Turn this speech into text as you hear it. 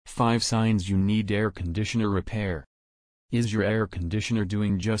5 signs you need air conditioner repair. Is your air conditioner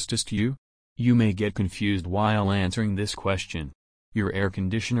doing justice to you? You may get confused while answering this question. Your air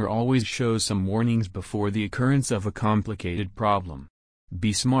conditioner always shows some warnings before the occurrence of a complicated problem.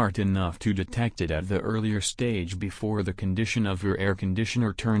 Be smart enough to detect it at the earlier stage before the condition of your air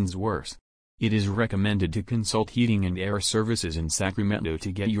conditioner turns worse. It is recommended to consult Heating and Air Services in Sacramento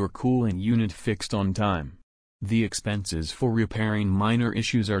to get your cooling unit fixed on time. The expenses for repairing minor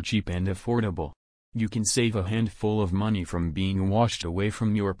issues are cheap and affordable. You can save a handful of money from being washed away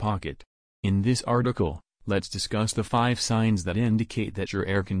from your pocket. In this article, let's discuss the 5 signs that indicate that your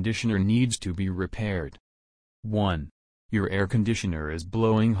air conditioner needs to be repaired. 1. Your air conditioner is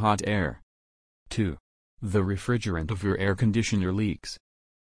blowing hot air. 2. The refrigerant of your air conditioner leaks.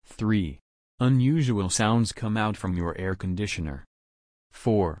 3. Unusual sounds come out from your air conditioner.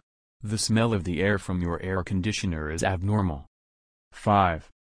 4. The smell of the air from your air conditioner is abnormal.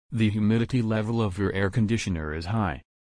 5. The humidity level of your air conditioner is high.